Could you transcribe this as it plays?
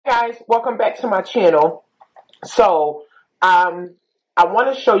guys, welcome back to my channel. So I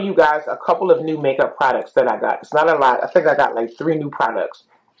want to show you guys a couple of new makeup products that I got. It's not a lot. I think I got like 3 new products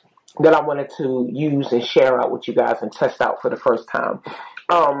that I wanted to use and share out with you guys and test out for the first time.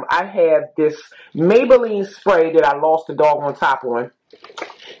 I have this Maybelline spray that I lost the doggone top on.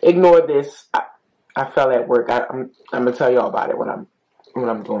 Ignore this. I fell at work. I'm gonna tell y'all about it when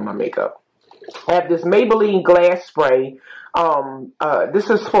I'm doing my makeup. I have this Maybelline glass spray. This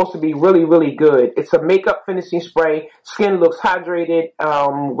is supposed to be really, really good. It's a makeup finishing spray. Skin looks hydrated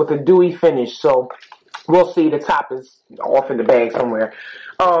with a dewy finish. So we'll see. The top is off in the bag somewhere.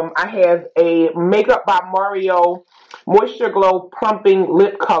 I have a Makeup by Mario Moisture Glow Plumping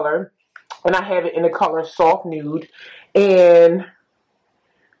Lip Color. And I have it in the color Soft Nude. And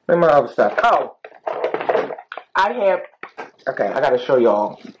where's my other stuff? Oh, I have... Okay, I got to show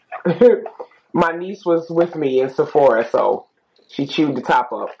y'all. My niece was with me in Sephora, so she chewed the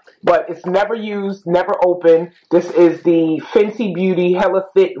top up. But it's never used, never opened. This is the Fenty Beauty Hella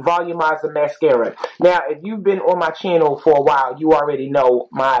Thick Volumizer Mascara. Now, if you've been on my channel for a while, you already know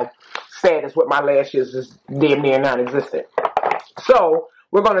my status with my lashes is damn near non-existent. So,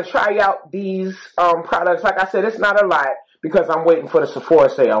 we're going to try out these products. Like I said, it's not a lot because I'm waiting for the Sephora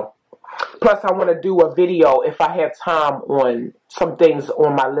sale. Plus, I want to do a video if I have time on some things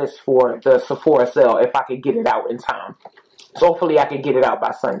on my list for the Sephora sale, if I could get it out in time. So hopefully I can get it out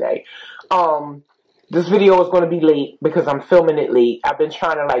by Sunday. This video is going to be late because I'm filming it late. I've been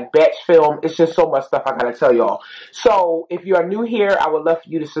trying to like batch film. It's just so much stuff I got to tell y'all. So if you are new here, I would love for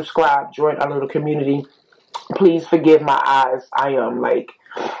you to subscribe, join our little community. Please forgive my eyes. I am like,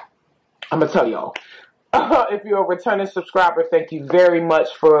 I'm going to tell y'all. If you're a returning subscriber, thank you very much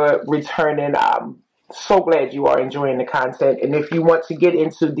for returning. I'm so glad you are enjoying the content. And if you want to get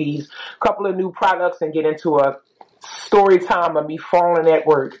into these couple of new products and get into a story time of me falling at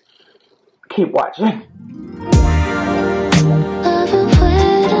work, keep watching.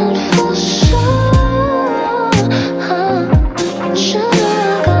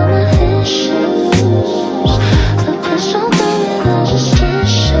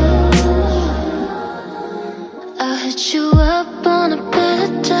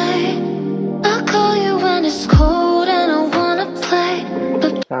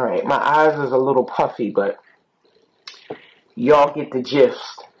 Alright, my eyes is a little puffy, but y'all get the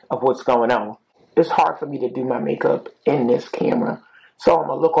gist of what's going on. It's hard for me to do my makeup in this camera, so I'm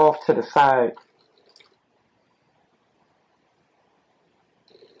going to look off to the side.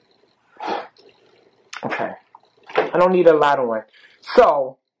 Okay, I don't need a lot on.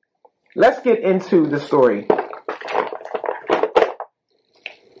 So, let's get into the story.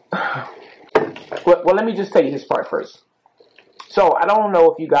 Well, let me just tell you this part first. So, I don't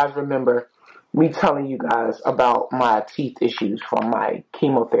know if you guys remember me telling you guys about my teeth issues from my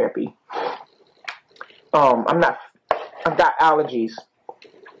chemotherapy. I've got allergies.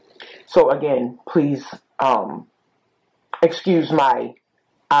 So, again, please, excuse my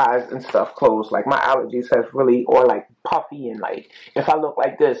eyes and stuff closed. Like, my allergies have really, or like puffy and like, if I look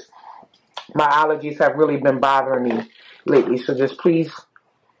like this, my allergies have really been bothering me lately. So, just please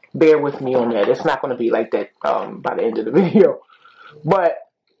bear with me on that. It's not going to be like that by the end of the video. But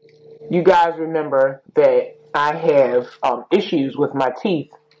you guys remember that I have issues with my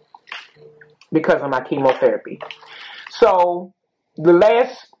teeth because of my chemotherapy. So the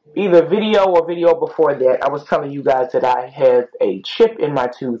last either video or video before that, I was telling you guys that I have a chip in my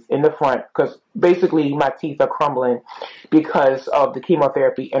tooth in the front because basically my teeth are crumbling because of the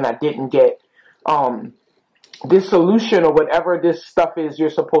chemotherapy, and I didn't get this solution or whatever this stuff is you're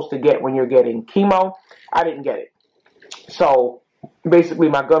supposed to get when you're getting chemo. I didn't get it. So basically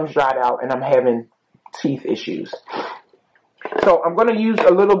my gums dried out and I'm having teeth issues. So I'm going to use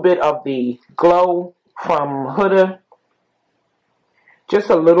a little bit of the Glow from Huda. Just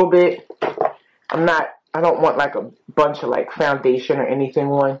a little bit. I don't want like a bunch of like foundation or anything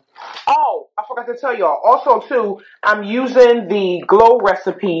on. Oh, I forgot to tell y'all. Also too, I'm using the Glow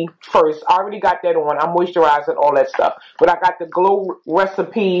recipe first. I already got that on. I'm moisturizing, all that stuff. But I got the Glow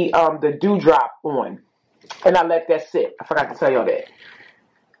recipe, the Dewdrop on. And I let that sit. I forgot to tell y'all that.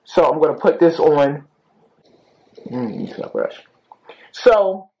 So I'm going to put this on. Use my brush.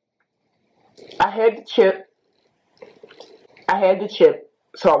 So I had the chip.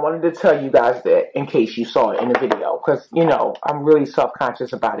 So I wanted to tell you guys that in case you saw it in the video. Because, you know, I'm really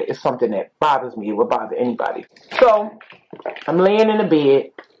self-conscious about it. It's something that bothers me. It would bother anybody. So I'm laying in the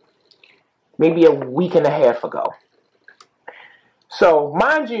bed maybe a week and a half ago. So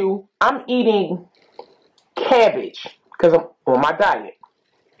mind you, I'm eating cabbage because I'm on my diet.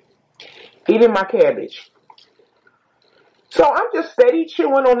 Eating my cabbage. So I'm just steady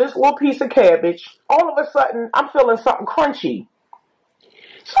chewing on this little piece of cabbage. All of a sudden, I'm feeling something crunchy.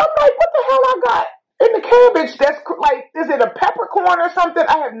 So I'm like, what the hell I got in the cabbage? That's like, is it a peppercorn or something?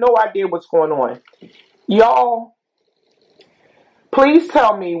 I have no idea what's going on. Y'all, please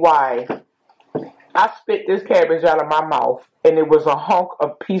tell me why I spit this cabbage out of my mouth and it was a hunk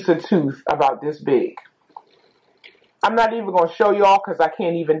of piece of tooth about this big. I'm not even going to show y'all because I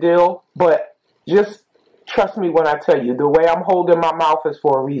can't even deal, but just trust me when I tell you, the way I'm holding my mouth is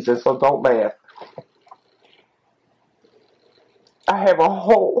for a reason, so don't laugh. I have a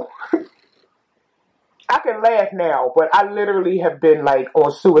whole... I can laugh now, but I literally have been like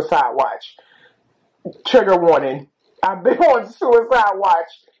on suicide watch. Trigger warning. I've been on suicide watch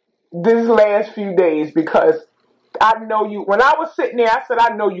these last few days because I know you. When I was sitting there, I said,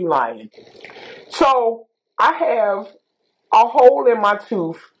 I know you lying. So I have a hole in my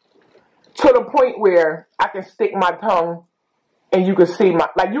tooth to the point where I can stick my tongue and you can see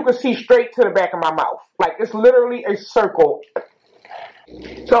you can see straight to the back of my mouth. Like it's literally a circle.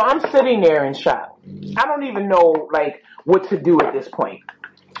 So I'm sitting there in shock. I don't even know like what to do at this point.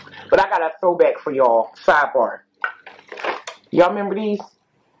 But I got a throwback for y'all. Sidebar. Y'all remember these?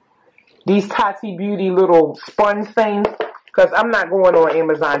 These Tati Beauty little sponge things? Because I'm not going on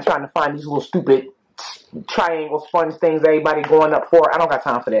Amazon trying to find these little stupid triangle sponge things everybody going up for. I don't got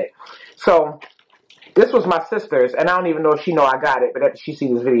time for that. So this was my sister's, and I don't even know if she know I got it, but after she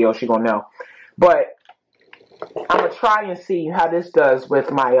see this video, she gonna know. But I'm gonna try and see how this does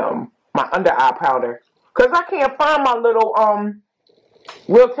with my my under eye powder. Cause I can't find my little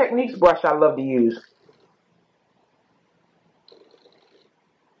Real Techniques brush I love to use.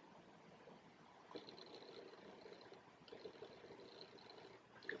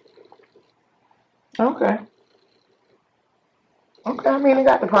 Okay. Okay, I mean, it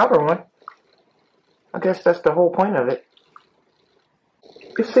got the proper one. I guess that's the whole point of it.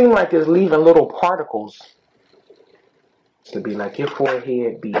 It seemed like it's leaving little particles. To be like your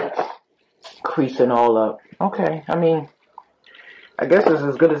forehead be creasing all up. Okay, I mean, I guess it's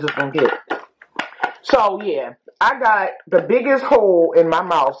as good as it's gonna get. So, yeah, I got the biggest hole in my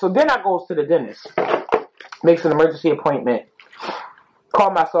mouth. So then I goes to the dentist. Makes an emergency appointment.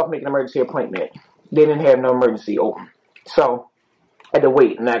 Call myself, make an emergency appointment. They didn't have no emergency open. So, I had to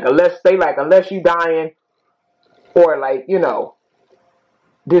wait. Like, unless you dying, or like, you know,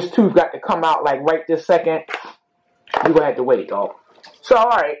 this tooth got to come out like right this second, you gonna have to wait, dog. So,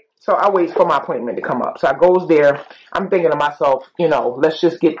 alright. So, I wait for my appointment to come up. So, I goes there. I'm thinking to myself, you know, let's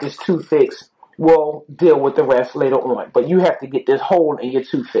just get this tooth fixed. We'll deal with the rest later on. But you have to get this hole in your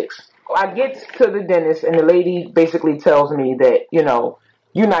tooth fixed. I get to the dentist, and the lady basically tells me that, you know,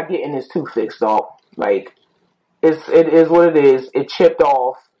 you're not getting this tooth fixed, dog. Like, it is what it is. It chipped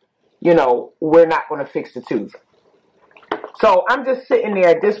off. You know, we're not going to fix the tooth. So I'm just sitting there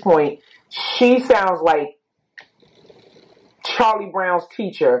at this point. She sounds like Charlie Brown's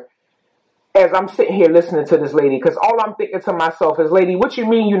teacher as I'm sitting here listening to this lady. Because all I'm thinking to myself is, lady, what you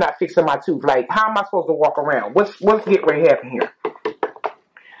mean you're not fixing my tooth? Like, how am I supposed to walk around? What's getting ready to happen here?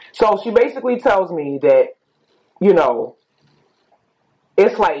 So she basically tells me that, you know,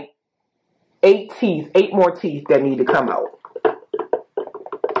 it's like 8 more teeth that need to come out.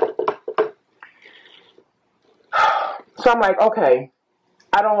 So I'm like, okay,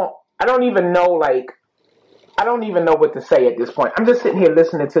 I don't even know, like, I don't even know what to say at this point. I'm just sitting here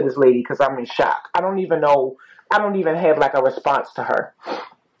listening to this lady because I'm in shock. I don't even have like a response to her.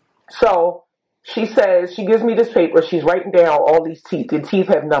 So she says, she gives me this paper. She's writing down all these teeth. The teeth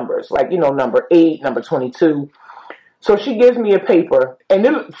have numbers, like, you know, number 8, number 22. So she gives me a paper, and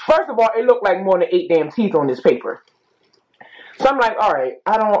first of all, it looked like more than 8 damn teeth on this paper. So I'm like, all right,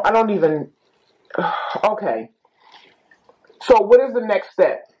 I don't even, okay. So what is the next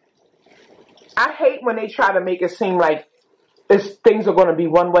step? I hate when they try to make it seem like things are going to be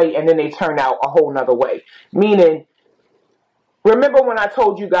one way, and then they turn out a whole nother way. Meaning, remember when I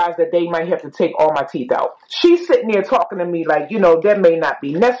told you guys that they might have to take all my teeth out? She's sitting there talking to me like, you know, that may not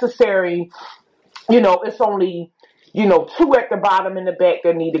be necessary. You know, it's only, you know, 2 at the bottom and the back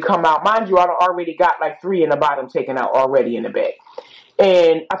that need to come out. Mind you, I already got like 3 in the bottom taken out already in the back.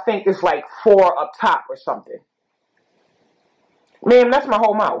 And I think it's like 4 up top or something. Man, that's my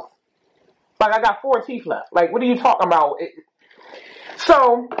whole mouth. Like, I got 4 teeth left. Like, what are you talking about?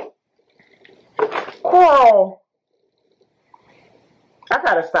 So, Coral, I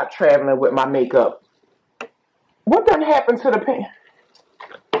gotta stop traveling with my makeup. What done happened to the pen?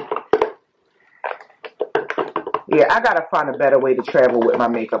 Yeah, I gotta find a better way to travel with my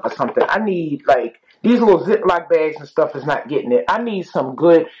makeup or something. I need, like, these little Ziploc bags and stuff is not getting it. I need some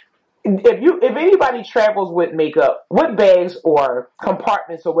good, if anybody travels with makeup, what bags or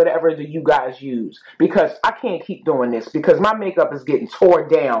compartments or whatever do you guys use? Because I can't keep doing this because my makeup is getting torn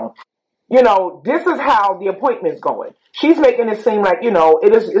down. This is how the appointment's going. She's making it seem like,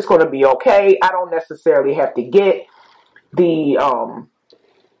 it's going to be okay. I don't necessarily have to get the all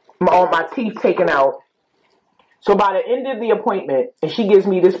my teeth taken out. So by the end of the appointment, and she gives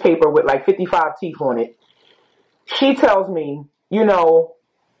me this paper with like 55 teeth on it, she tells me,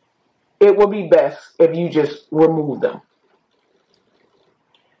 it will be best if you just remove them.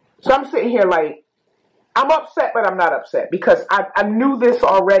 So I'm sitting here like, I'm upset, but I'm not upset because I knew this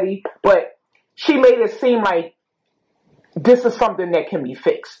already, but she made it seem like this is something that can be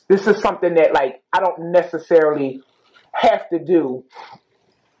fixed. This is something that, like, I don't necessarily have to do.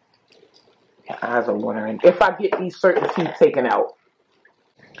 My eyes are watering. If I get these certain teeth taken out.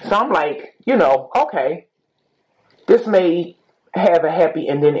 So I'm like, okay, this may have a happy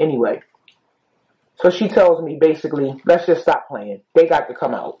ending anyway. So she tells me basically, let's just stop playing. They got to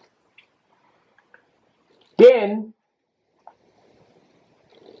come out. Then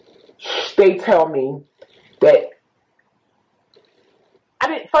they tell me that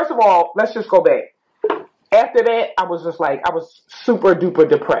first of all, let's just go back. After that, I was just like, I was super duper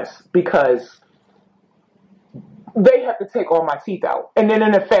depressed because they have to take all my teeth out. And then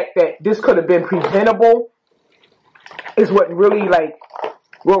in the fact that this could have been preventable is what really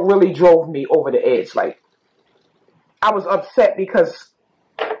drove me over the edge. Like, I was upset because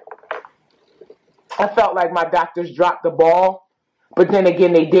I felt like my doctors dropped the ball, but then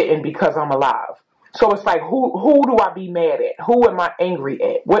again, they didn't because I'm alive. So it's like, who do I be mad at? Who am I angry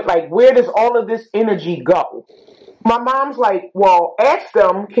at? Where does all of this energy go? My mom's like, well, ask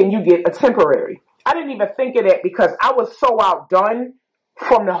them, can you get a temporary? I didn't even think of that because I was so outdone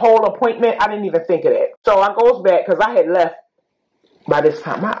from the whole appointment. I didn't even think of that. So I goes back because I had left by this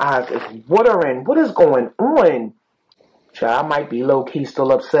time. My eyes is watering. What is going on? Child, I might be low-key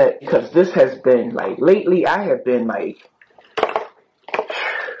still upset because this has been, like, lately I have been, like,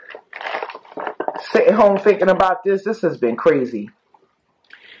 sitting home thinking about this. This has been crazy.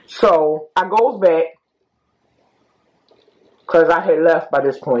 So I goes back because I had left by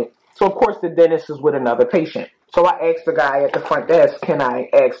this point. So, of course, the dentist is with another patient. So I asked the guy at the front desk, can I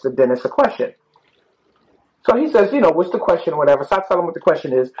ask the dentist a question? So he says, what's the question or whatever. So I tell him what the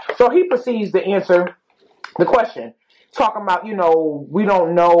question is. So he proceeds to answer the question. Talking about, we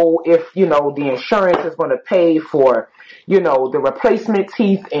don't know if, the insurance is going to pay for, the replacement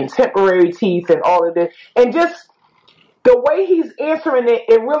teeth and temporary teeth and all of this. And just the way he's answering it,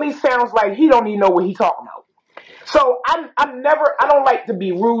 it really sounds like he don't even know what he's talking about. So I don't like to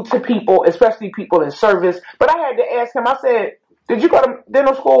be rude to people, especially people in service. But I had to ask him, I said, did you go to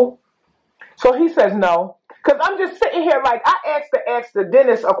dental school? So he says no. Because I'm just sitting here like, I asked the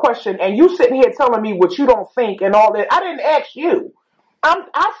dentist a question, and you sitting here telling me what you don't think and all that. I didn't ask you.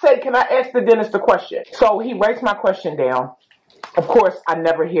 I said, can I ask the dentist a question? So he writes my question down. Of course, I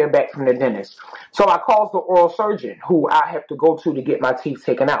never hear back from the dentist. So I calls the oral surgeon, who I have to go to get my teeth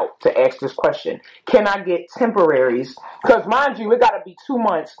taken out, to ask this question. Can I get temporaries? Because mind you, it got to be 2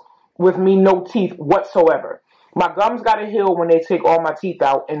 months with me no teeth whatsoever. My gums got to heal when they take all my teeth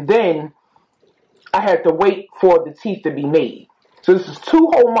out, and then I had to wait for the teeth to be made. So this is 2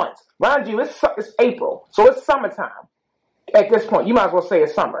 whole months. Mind you, it's April, so it's summertime. At this point, you might as well say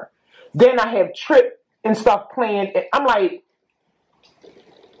it's summer. Then I have trip and stuff planned, and I'm like,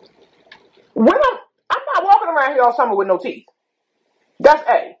 I'm not walking around here all summer with no teeth. That's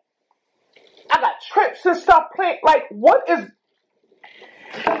A. I got trips and stuff planned. Like, what is...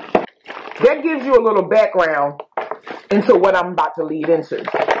 That gives you a little background into what I'm about to lead into.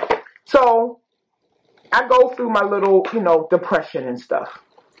 So, I go through my little, depression and stuff.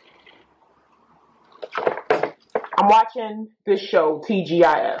 I'm watching this show,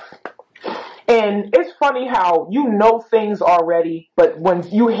 TGIF. And it's funny how you know things already, but when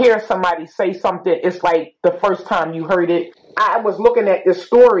you hear somebody say something, it's like the first time you heard it. I was looking at this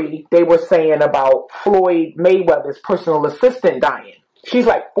story they were saying about Floyd Mayweather's personal assistant dying. She's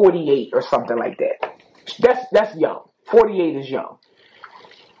like 48 or something like that. That's young. 48 is young.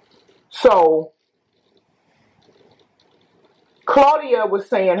 So Claudia was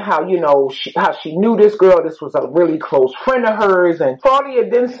saying how, how she knew this girl. This was a really close friend of hers. And Claudia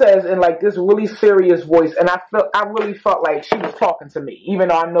then says in like this really serious voice, and I really felt like she was talking to me, even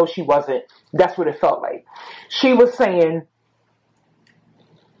though I know she wasn't. That's what it felt like. She was saying,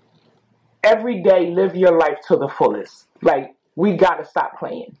 every day, live your life to the fullest. Like, we got to stop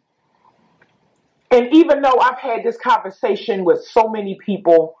playing. And even though I've had this conversation with so many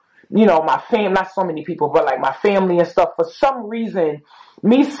people, my family, not so many people, but like my family and stuff, for some reason,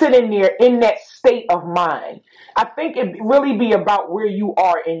 Me sitting there in that state of mind. I think it really be about where you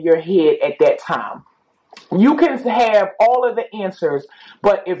are in your head at that time. You can have all of the answers,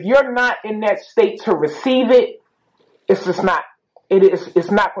 but if you're not in that state to receive it, it's just not,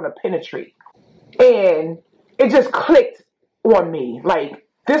 it's not going to penetrate. And it just clicked on me. Like,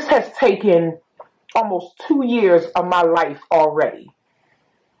 this has taken almost 2 years of my life already.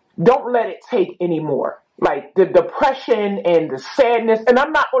 Don't let it take any more. Like, the depression and the sadness, and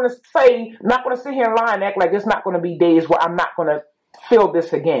I'm not going to sit here and lie and act like it's not going to be days where I'm not going to feel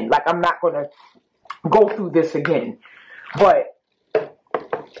this again. Like, I'm not going to go through this again. But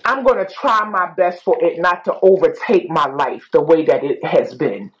I'm going to try my best for it not to overtake my life the way that it has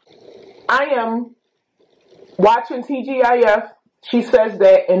been. I am watching TGIF. She says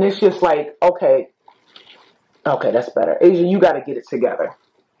that, and it's just like, okay, that's better. Asia, you got to get it together.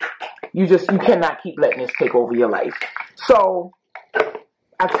 You cannot keep letting this take over your life. So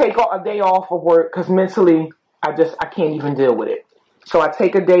I take a day off of work because mentally I can't even deal with it. So I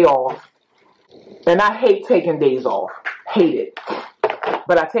take a day off, and I hate taking days off. Hate it.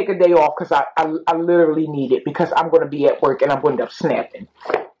 But I take a day off because I literally need it, because I'm going to be at work and I'm going to end up snapping.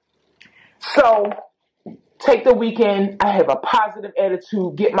 So take the weekend. I have a positive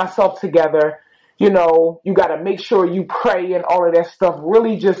attitude. Get myself together. You know, you got to make sure you pray and all of that stuff.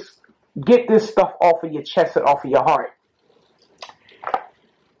 Really just get this stuff off of your chest and off of your heart.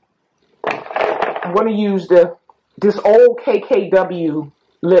 I'm going to use this old KKW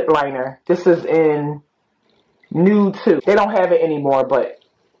lip liner. This is in Nude 2. They don't have it anymore, but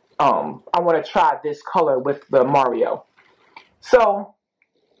I want to try this color with the Mario. So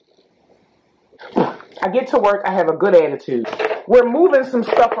I get to work. I have a good attitude. We're moving some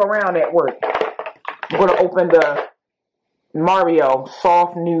stuff around at work. I'm going to open the Mario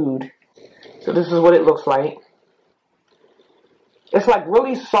Soft Nude. So this is what it looks like. It's like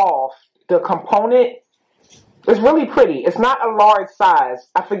really soft. The component is really pretty. It's not a large size.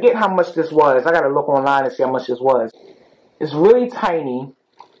 I forget how much this was. I got to look online and see how much this was. It's really tiny.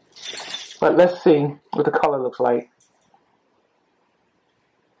 But let's see what the color looks like.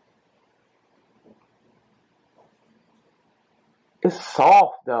 It's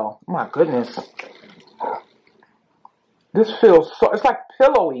soft though. My goodness. This feels so, it's like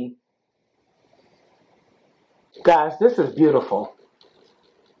pillowy. Guys, this is beautiful.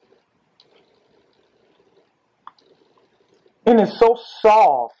 And it's so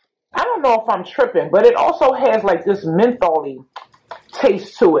soft. I don't know if I'm tripping, but it also has like this mentholy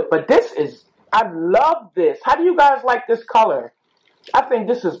taste to it. But this is, I love this. How do you guys like this color? I think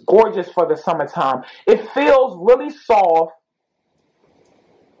this is gorgeous for the summertime. It feels really soft,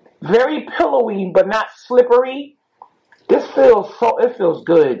 very pillowy, but not slippery. This feels so, it feels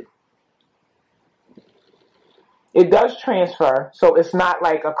good. It does transfer, so it's not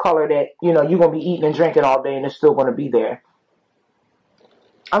like a color that, you know, you're going to be eating and drinking all day and it's still going to be there.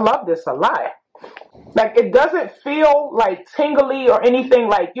 I love this a lot. Like, it doesn't feel like tingly or anything,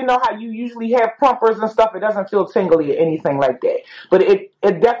 like, you know how you usually have plumpers and stuff. It doesn't feel tingly or anything like that. But it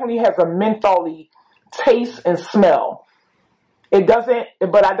definitely has a mentholy taste and smell. It doesn't,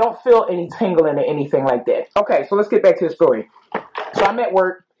 but I don't feel any tingling or anything like that. Okay, so let's get back to the story. So I'm at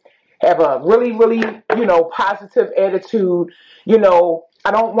work, have a really, really, you know, positive attitude. You know,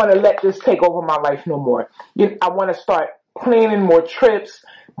 I don't want to let this take over my life no more. I want to start planning more trips,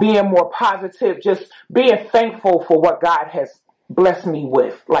 being more positive, just being thankful for what God has blessed me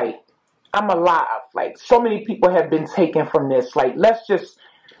with. Like, I'm alive. Like, so many people have been taken from this. Like,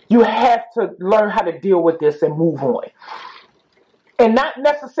 you have to learn how to deal with this and move on. And not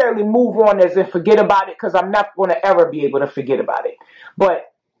necessarily move on as in forget about it, because I'm not going to ever be able to forget about it.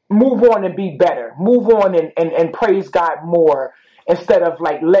 But move on and be better. Move on and praise God more, instead of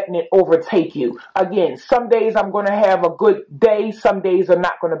like letting it overtake you. Again, some days I'm going to have a good day. Some days are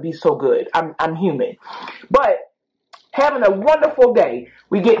not going to be so good. I'm human. But having a wonderful day.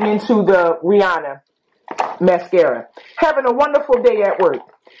 We getting into the Rihanna mascara. Having a wonderful day at work.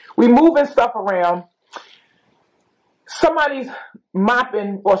 We moving stuff around. Somebody's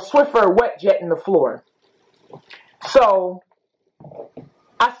mopping or Swiffer wet jetting the floor. So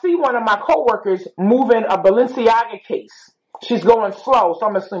I see one of my coworkers moving a Balenciaga case. She's going slow, so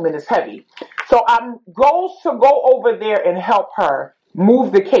I'm assuming it's heavy. So I'm goes to go over there and help her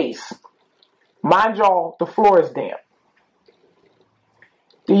move the case. Mind y'all, the floor is damp.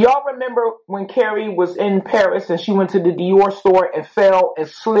 Do y'all remember when Carrie was in Paris and she went to the Dior store and fell and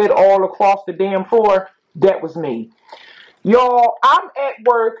slid all across the damn floor? That was me. Y'all, I'm at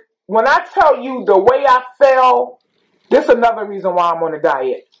work. When I tell you the way I fell, this is another reason why I'm on a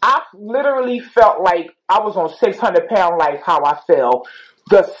diet. I literally felt like I was on 600-pound life how I fell.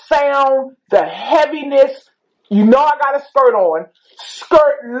 the sound, the heaviness. You know I got a skirt on.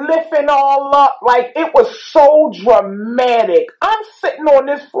 Skirt lifting all up. Like, it was so dramatic. I'm sitting on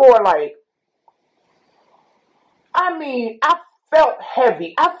this floor like, I mean, I felt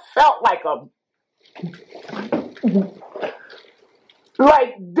heavy. I felt like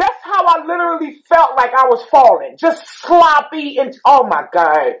that's how I literally felt, like I was falling. Just sloppy and, oh my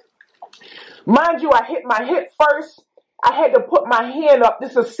God. Mind you, I hit my hip first. I had to put my hand up.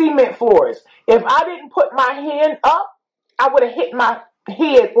 This is cement floors. If I didn't put my hand up, I would have hit my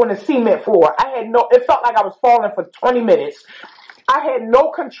head on the cement floor. It felt like I was falling for 20 minutes. I had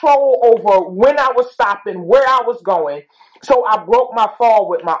no control over when I was stopping, where I was going. So I broke my fall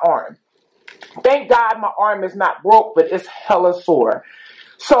with my arm. Thank God my arm is not broke, but it's hella sore.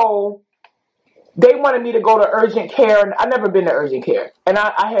 So they wanted me to go to urgent care, and I've never been to urgent care. And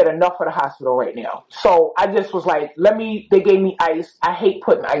I had enough of the hospital right now. So I just was like, they gave me ice. I hate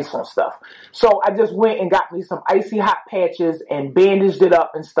putting ice on stuff. So I just went and got me some icy hot patches and bandaged it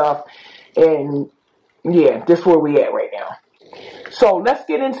up and stuff. And yeah, this is where we at right now. So let's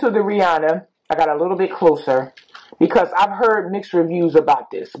get into the Rihanna. I got a little bit closer because I've heard mixed reviews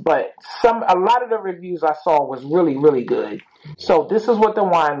about this, but a lot of the reviews I saw was really, really good. So this is what the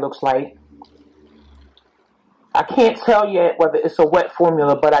wine looks like. I can't tell yet whether it's a wet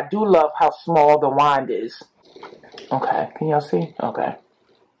formula, but I do love how small the wine is. Okay, can y'all see? Okay.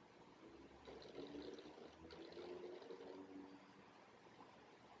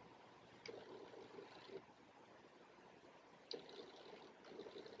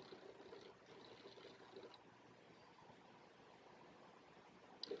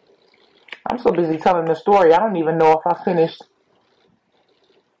 I'm so busy telling the story, I don't even know if I finished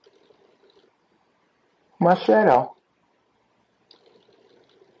my shadow.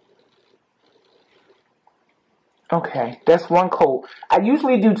 Okay, that's one coat. I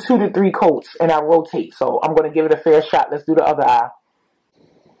usually do 2 to 3 coats and I rotate, so I'm going to give it a fair shot. Let's do the other eye.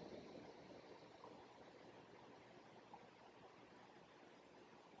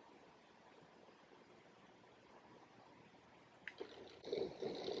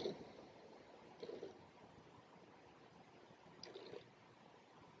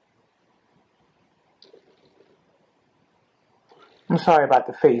 I'm sorry about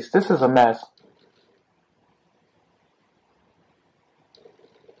the face. This is a mess.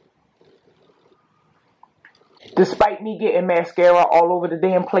 Despite me getting mascara all over the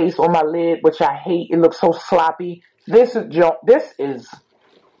damn place on my lid, which I hate, it looks so sloppy. This is...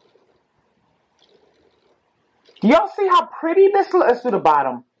 Y'all see how pretty this looks? Let's do the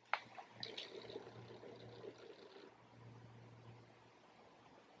bottom.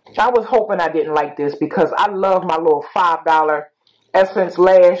 I was hoping I didn't like this because I love my little $5 Essence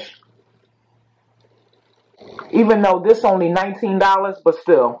Lash. Even though this only $19, but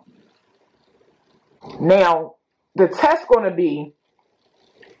still. Now, the test going to be,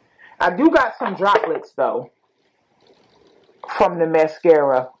 I do got some droplets though from the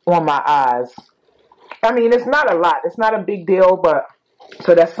mascara on my eyes. I mean, it's not a lot. It's not a big deal, but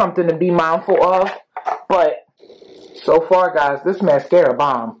so that's something to be mindful of. But so far, guys, this mascara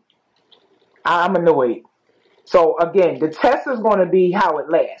bomb. I'm annoyed. So again, the test is going to be how it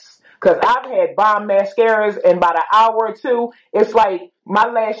lasts. Because I've had bomb mascaras, and by the hour or two, it's like my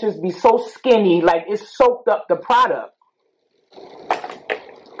lashes be so skinny, like it's soaked up the product.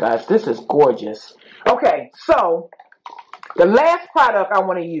 Guys, this is gorgeous. Okay, so the last product I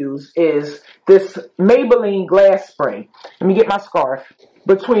want to use is this Maybelline Glass Spray. Let me get my scarf.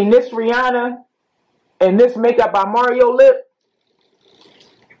 Between this Rihanna and this Makeup by Mario lip.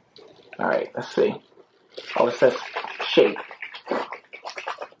 All right, let's see. Oh, it says shake.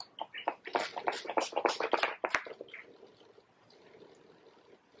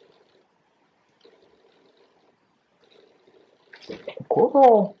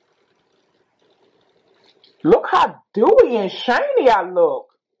 Girl. Look how dewy and shiny I look.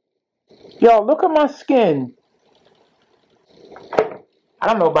 Yo, look at my skin. I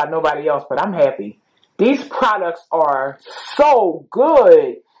don't know about nobody else, but I'm happy. These products are so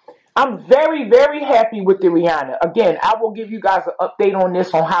good. I'm very, very happy with the Rihanna. Again, I will give you guys an update on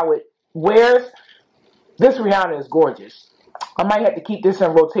this, on how it wears. This Rihanna is gorgeous. I might have to keep this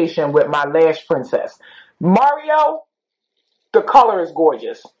in rotation with my Lash Princess. Mario, the color is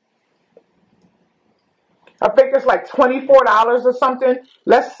gorgeous. I think it's like $24 or something.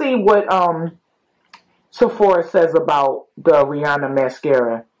 Let's see what Sephora says about the Rihanna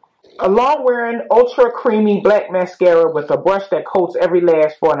mascara. A long-wearing, ultra-creamy black mascara with a brush that coats every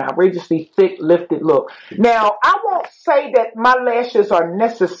lash for an outrageously thick, lifted look. Now, I won't say that my lashes are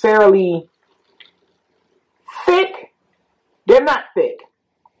necessarily thick. They're not thick.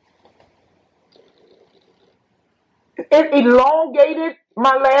 It elongated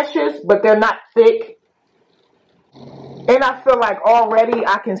my lashes, but they're not thick. And I feel like already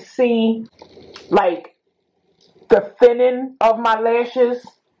I can see like the thinning of my lashes.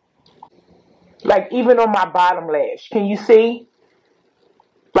 Like even on my bottom lash. Can you see?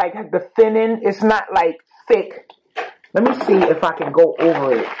 Like the thinning, it's not like thick. Let me see if I can go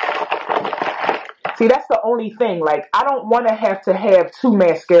over it. See, that's the only thing. Like, I don't want to have two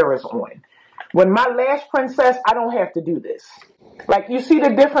mascaras on. When my Lash Princess, I don't have to do this. Like, you see the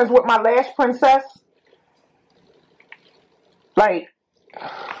difference with my Lash Princess? Like,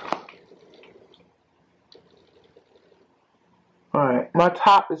 alright, my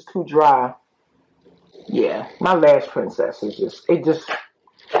top is too dry. Yeah, my Lash Princess is just,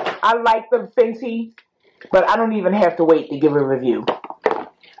 I like the Fenty, but I don't even have to wait to give a review.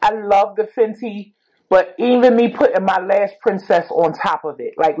 I love the Fenty, but even me putting my Lash Princess on top of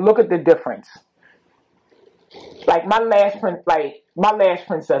it, like, look at the difference. Like, my Lash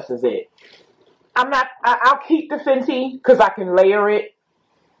Princess is it. I'll keep the Fenty because I can layer it.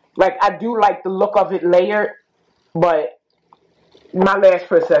 Like, I do like the look of it layered, but my Lash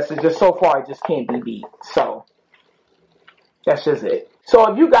Princess is just so far, it just can't be beat. So, that's just it. So,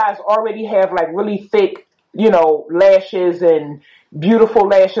 if you guys already have, like, really thick, you know, lashes and beautiful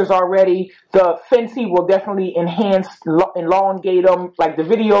lashes already, the Fenty will definitely enhance, elongate them. Like the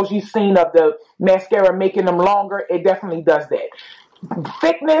videos you've seen of the mascara making them longer, it definitely does that.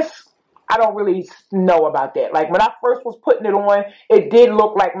 Thickness, I don't really know about that. Like when I first was putting it on, it did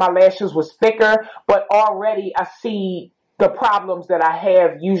look like my lashes was thicker, but already I see the problems that I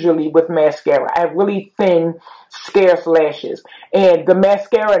have usually with mascara. I have really thin, scarce lashes. And the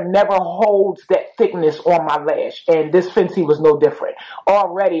mascara never holds that thickness on my lash. And this Fenty was no different.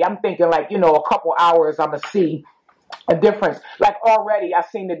 Already, I'm thinking like, you know, a couple hours I'm going to see a difference. Like already, I've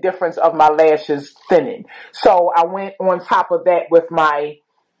seen the difference of my lashes thinning. So I went on top of that with my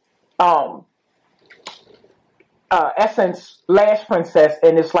Essence Lash Princess.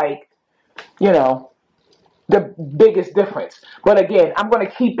 And it's like, you know, the biggest difference. But again, I'm going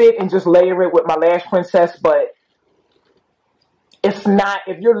to keep it and just layer it with my Lash Princess, but it's not,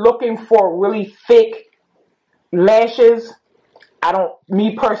 if you're looking for really thick lashes,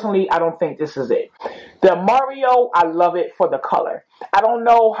 me personally, I don't think this is it. The Mario, I love it for the color. I don't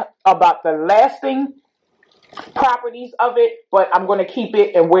know about the lasting properties of it, but I'm going to keep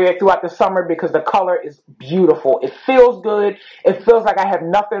it and wear it throughout the summer because the color is beautiful. It feels good. It feels like I have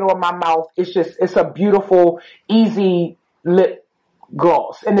nothing on my mouth. It's a beautiful, easy lip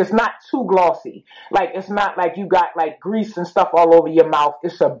gloss. And it's not too glossy. Like, it's not like you got like grease and stuff all over your mouth.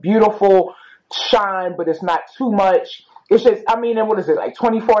 It's a beautiful shine, but it's not too much. It's just, I mean, and what is it, like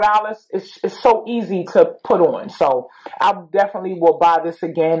 $24? It's so easy to put on. So I definitely will buy this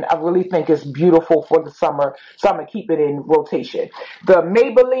again. I really think it's beautiful for the summer. So I'm going to keep it in rotation. The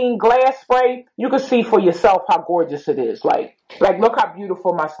Maybelline Glass Spray, you can see for yourself how gorgeous it is. Like look how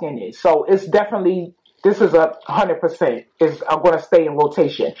beautiful my skin is. So it's definitely, this is 100%. I'm going to stay in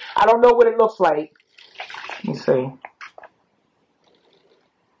rotation. I don't know what it looks like. Let me see.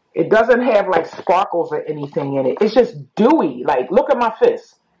 It doesn't have like sparkles or anything in it. It's just dewy. Like, look at my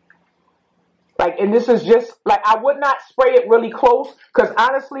fist. Like, and this is just, like, I would not spray it really close because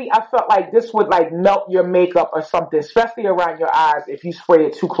honestly, I felt like this would like melt your makeup or something, especially around your eyes if you spray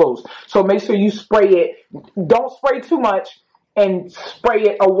it too close. So make sure you spray it. Don't spray too much and spray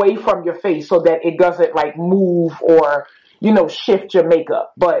it away from your face so that it doesn't like move or, you know, shift your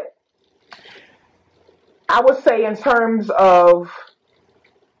makeup. But I would say in terms of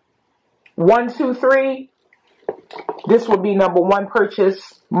 1, 2, 3, this would be number 1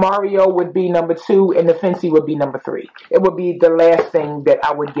 purchase. Mario would be number 2, and the Fenty would be number 3. It would be the last thing that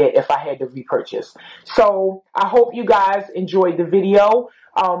I would get if I had to repurchase. So I hope you guys enjoyed the video.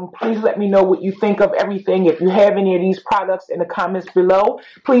 Please let me know what you think of everything. If you have any of these products in the comments below,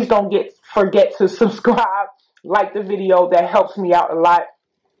 please don't forget to subscribe, like the video. That helps me out a lot.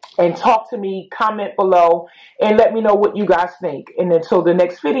 And talk to me, comment below, and let me know what you guys think. And until the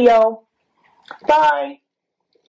next video, bye.